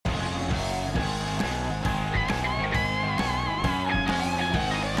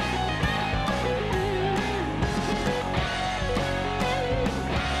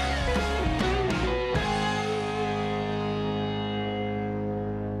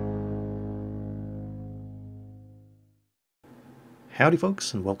Howdy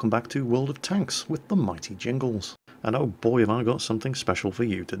folks, and welcome back to World of Tanks with the mighty Jingles. And oh boy have I got something special for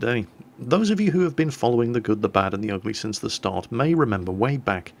you today. Those of you who have been following the good, the bad and the ugly since the start may remember way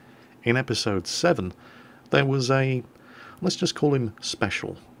back in episode 7 there was a, let's just call him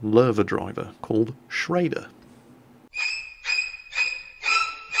special, lurver driver called Schrader.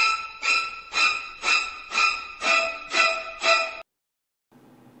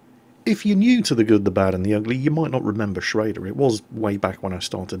 If you're new to the good, the bad and the ugly, you might not remember Schrader. It was way back when I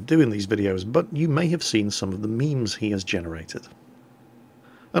started doing these videos, but you may have seen some of the memes he has generated.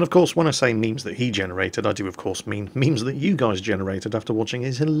 And of course, when I say memes that he generated, I do of course mean memes that you guys generated after watching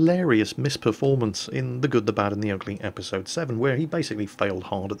his hilarious misperformance in The Good, the Bad and the Ugly episode 7, where he basically failed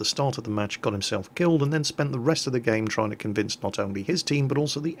hard at the start of the match, got himself killed, and then spent the rest of the game trying to convince not only his team, but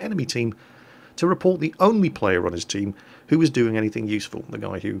also the enemy team to report the only player on his team who was doing anything useful, the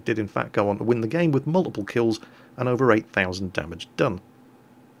guy who did in fact go on to win the game with multiple kills and over 8,000 damage done.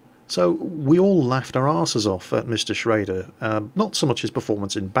 So we all laughed our asses off at Mr. Schrader, not so much his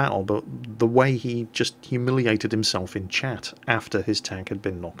performance in battle, but the way he just humiliated himself in chat after his tank had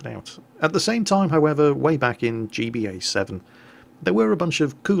been knocked out. At the same time, however, way back in GBA7, there were a bunch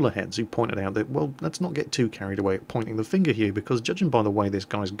of cooler heads who pointed out that, well, let's not get too carried away at pointing the finger here, because judging by the way this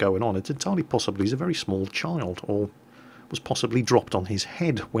guy's going on, it's entirely possible he's a very small child, or was possibly dropped on his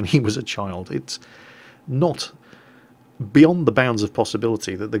head when he was a child. It's not beyond the bounds of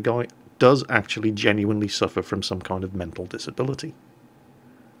possibility that the guy does actually genuinely suffer from some kind of mental disability.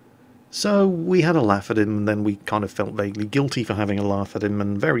 So we had a laugh at him, and then we kind of felt vaguely guilty for having a laugh at him,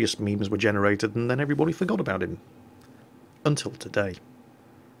 and various memes were generated, and then everybody forgot about him. Until today.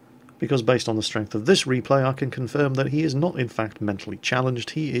 Because based on the strength of this replay, I can confirm that he is not in fact mentally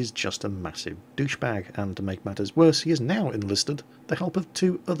challenged, he is just a massive douchebag, and to make matters worse, he has now enlisted the help of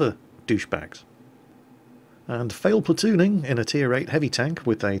 2 other douchebags. And failed platooning in a tier 8 heavy tank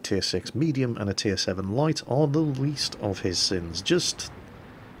with a tier 6 medium and a tier 7 light are the least of his sins. Just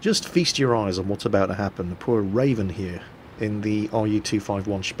feast your eyes on what's about to happen. The poor Raven here in the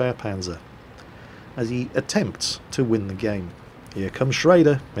RU-251 Sperrpanzer, as he attempts to win the game. Here comes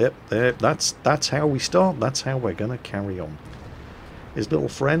Schrader. Yep, there. That's how we start. That's how we're going to carry on. His little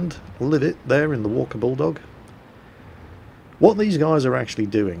friend, Livet, there in the Walker Bulldog. What these guys are actually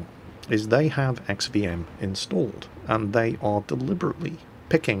doing is they have XVM installed, and they are deliberately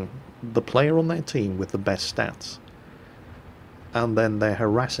picking the player on their team with the best stats, and then they're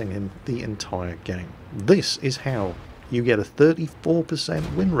harassing him the entire game. This is how you get a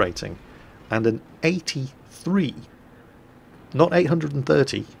 34% win rating and an 83, not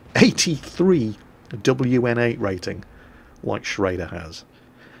 830, 83 WN8 rating like Schrader has.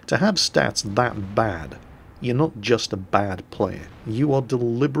 To have stats that bad, you're not just a bad player, you are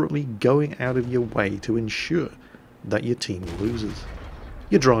deliberately going out of your way to ensure that your team loses.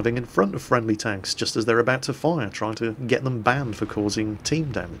 You're driving in front of friendly tanks just as they're about to fire, trying to get them banned for causing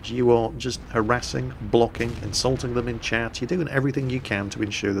team damage. You are just harassing, blocking, insulting them in chat. You're doing everything you can to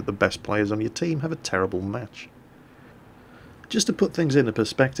ensure that the best players on your team have a terrible match. Just to put things into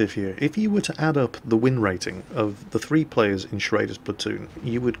perspective here, if you were to add up the win rating of the 3 players in Schrader's platoon,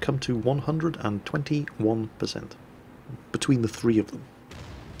 you would come to 121% between the 3 of them.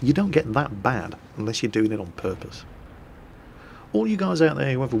 You don't get that bad unless you're doing it on purpose. All you guys out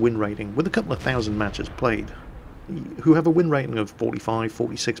there who have a win rating with a couple of thousand matches played, who have a win rating of 45,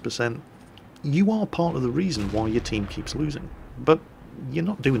 46%, you are part of the reason why your team keeps losing. But you're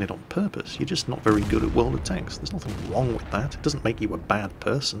not doing it on purpose, you're just not very good at World of Tanks. There's nothing wrong with that, it doesn't make you a bad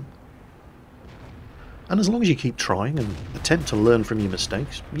person. And as long as you keep trying and attempt to learn from your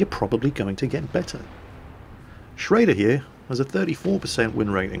mistakes, you're probably going to get better. Schrader here has a 34% win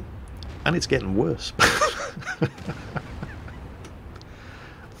rating, and it's getting worse.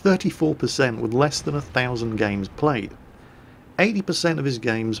 34% with less than 1,000 games played. 80% of his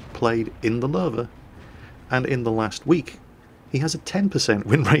games played in the lurver, and in the last week he has a 10%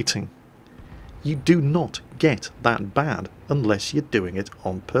 win rating. You do not get that bad unless you're doing it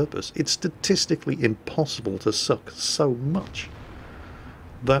on purpose. It's statistically impossible to suck so much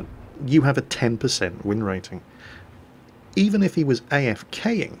that you have a 10% win rating. Even if he was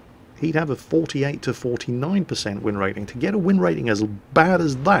AFKing, he'd have a 48 to 49% win rating. To get a win rating as bad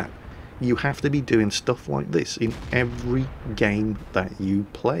as that, you have to be doing stuff like this in every game that you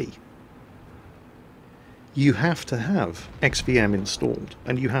play. You have to have XVM installed,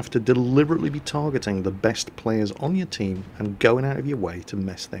 and you have to deliberately be targeting the best players on your team and going out of your way to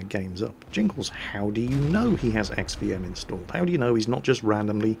mess their games up. Jingles, how do you know he has XVM installed? How do you know he's not just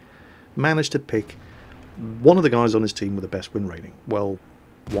randomly managed to pick one of the guys on his team with the best win rating? Well,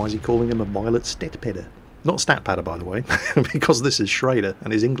 why is he calling him a violet Stet Pedder? Not Stat Pedder, by the way, because this is Schrader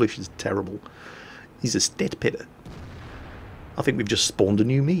and his English is terrible. He's a Stet Pedder. I think we've just spawned a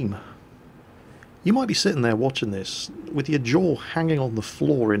new meme. You might be sitting there watching this with your jaw hanging on the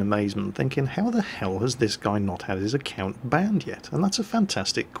floor in amazement, thinking, how the hell has this guy not had his account banned yet? And that's a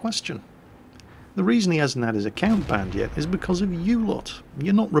fantastic question. The reason he hasn't had his account banned yet is because of you lot.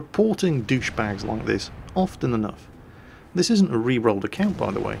 You're not reporting douchebags like this often enough. This isn't a re-rolled account,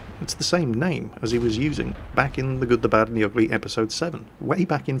 by the way. It's the same name as he was using back in The Good, the Bad and the Ugly episode 7, way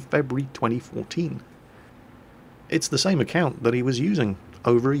back in February 2014. It's the same account that he was using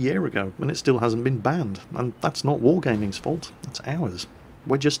over a year ago, and it still hasn't been banned. And that's not Wargaming's fault, that's ours.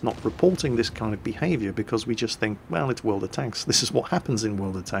 We're just not reporting this kind of behaviour because we just think, well, it's World of Tanks. This is what happens in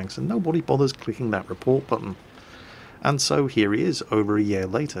World of Tanks, and nobody bothers clicking that report button. And so here he is, over a year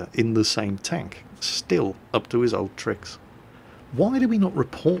later, in the same tank, still up to his old tricks. Why do we not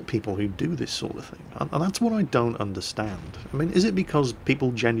report people who do this sort of thing? And that's what I don't understand. I mean, is it because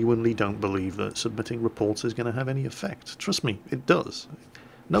people genuinely don't believe that submitting reports is going to have any effect? Trust me, it does.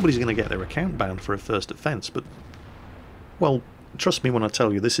 Nobody's going to get their account banned for a first offence, but, well, trust me when I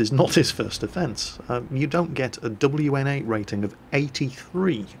tell you this is not his first offence. You don't get a WN8 rating of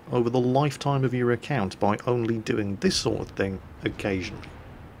 83 over the lifetime of your account by only doing this sort of thing occasionally.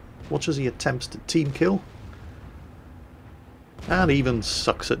 Watch as he attempts to team kill, and even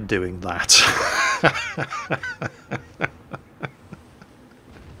sucks at doing that.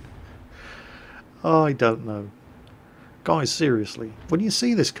 I don't know. Guys, seriously, when you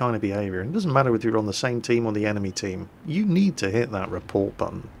see this kind of behaviour, it doesn't matter if you're on the same team or the enemy team, you need to hit that report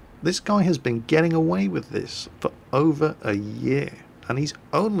button. This guy has been getting away with this for over a year, and he's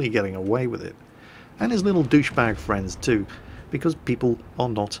only getting away with it. And his little douchebag friends too, because people are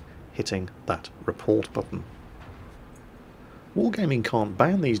not hitting that report button. Wargaming can't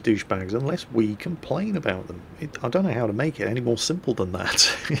ban these douchebags unless we complain about them. I don't know how to make it any more simple than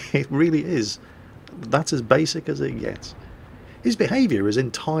that. It really is. That's as basic as it gets. His behaviour is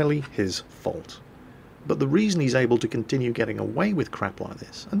entirely his fault. But the reason he's able to continue getting away with crap like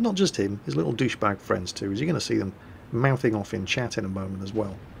this, and not just him, his little douchebag friends too, is you're going to see them mouthing off in chat in a moment as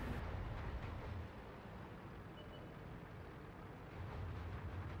well.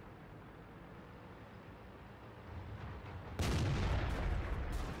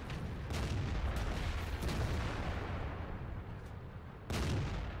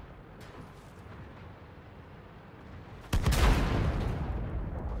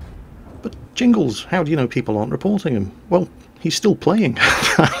 But Jingles, how do you know people aren't reporting him? Well, he's still playing.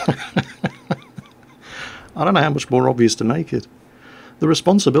 I don't know how much more obvious to make it. The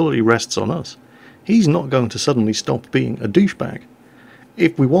responsibility rests on us. He's not going to suddenly stop being a douchebag.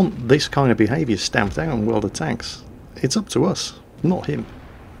 If we want this kind of behaviour stamped out in World of Tanks, it's up to us, not him.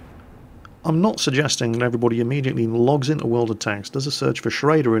 I'm not suggesting that everybody immediately logs into World of Tanks, does a search for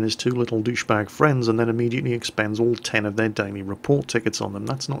Schrader and his two little douchebag friends, and then immediately expends all 10 of their daily report tickets on them.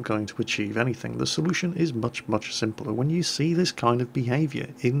 That's not going to achieve anything. The solution is much, much simpler. When you see this kind of behaviour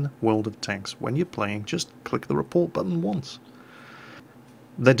in World of Tanks, when you're playing, just click the report button once.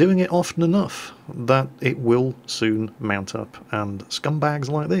 They're doing it often enough that it will soon mount up, and scumbags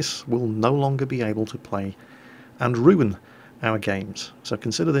like this will no longer be able to play and ruin our games. So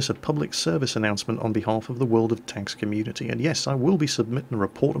consider this a public service announcement on behalf of the World of Tanks community, and yes, I will be submitting a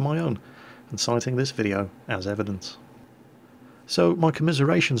report of my own and citing this video as evidence. So my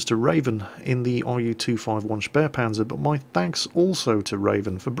commiserations to Raven in the RU-251 Sperrpanzer, but my thanks also to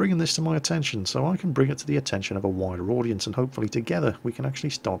Raven for bringing this to my attention so I can bring it to the attention of a wider audience, and hopefully together we can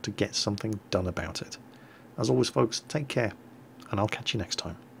actually start to get something done about it. As always folks, take care, and I'll catch you next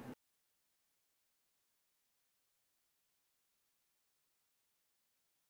time.